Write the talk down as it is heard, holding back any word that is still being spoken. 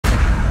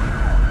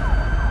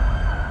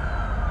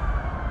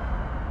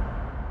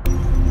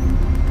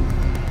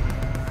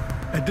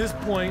At this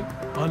point,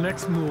 our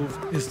next move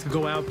is to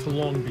go out to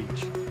Long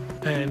Beach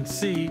and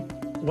see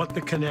what the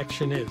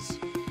connection is.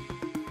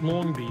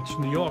 Long Beach,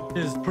 New York,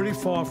 is pretty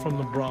far from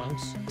the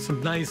Bronx.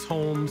 Some nice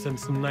homes and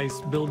some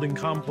nice building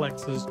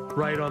complexes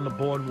right on the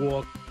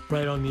boardwalk,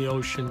 right on the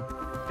ocean.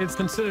 It's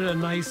considered a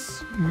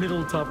nice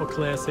middle to upper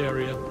class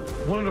area.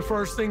 One of the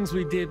first things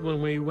we did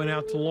when we went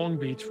out to Long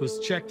Beach was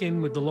check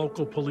in with the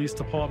local police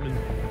department.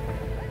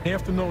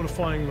 After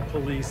notifying the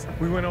police,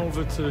 we went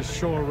over to the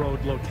Shore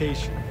Road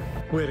location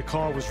where the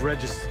car was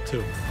registered to.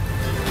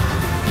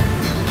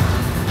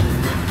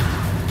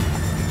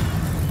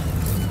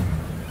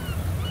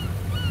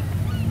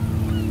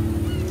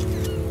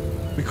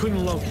 We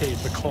couldn't locate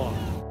the car,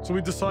 so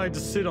we decided to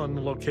sit on the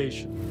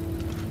location.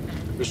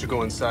 We should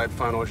go inside,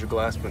 find Audrey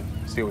Glassman,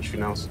 see what she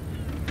knows.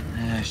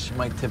 Yeah, she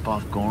might tip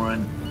off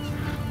Gorin.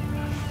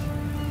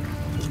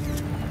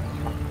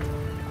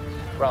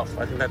 Ralph,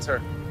 I think that's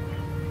her.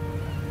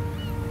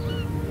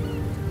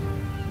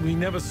 We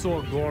never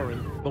saw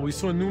Gorin, but we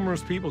saw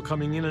numerous people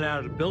coming in and out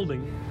of the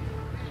building.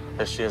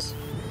 There she is.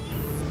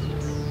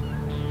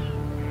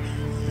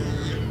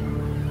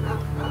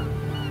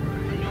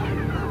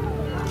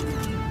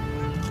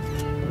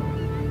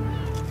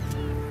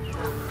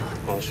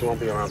 Well, she won't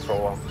be around for a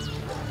while.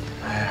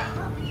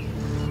 Yeah.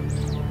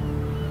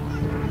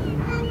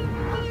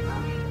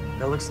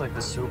 That looks like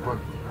the super.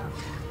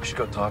 We should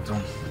go talk to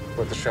him.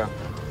 Worth the shot.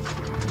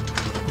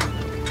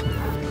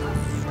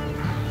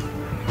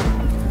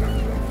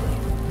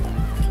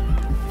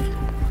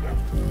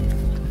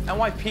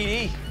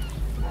 NYPD.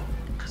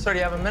 Sir, do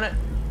you have a minute?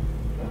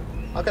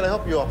 How can I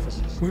help you,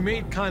 officers? We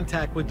made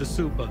contact with the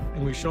super,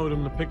 and we showed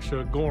him the picture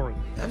of Gorin.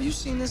 Have you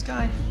seen this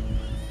guy?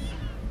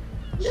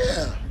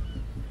 Yeah.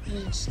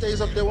 He stays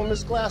up there with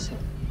Miss Glassman.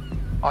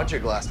 Audrey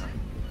Glassman.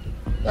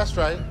 That's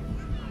right.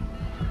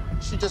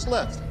 She just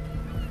left.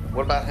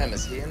 What about him?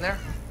 Is he in there?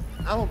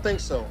 I don't think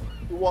so.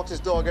 He walks his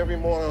dog every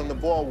morning on the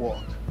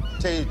boardwalk.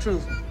 To tell you the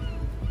truth,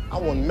 I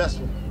wouldn't mess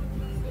with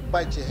him. He'll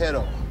bite your head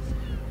off.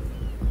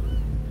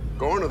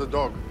 Gorin or the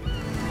dog?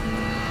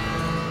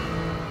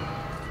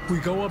 We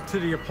go up to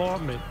the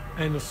apartment,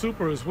 and the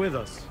super is with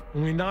us.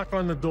 And we knock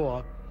on the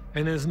door,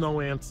 and there's no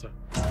answer.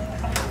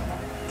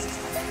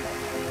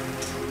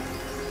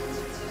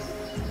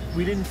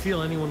 We didn't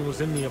feel anyone was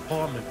in the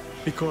apartment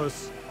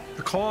because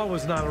the car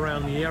was not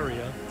around the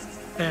area,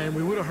 and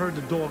we would have heard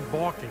the dog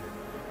barking.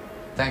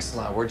 Thanks a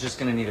lot. We're just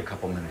gonna need a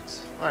couple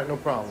minutes. All right, no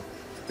problem.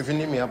 If you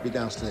need me, I'll be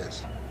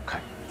downstairs. Okay.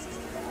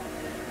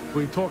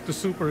 We talked the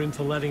super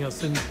into letting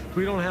us in.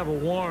 We don't have a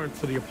warrant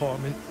for the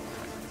apartment.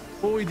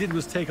 All we did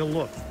was take a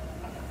look.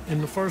 And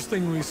the first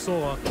thing we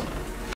saw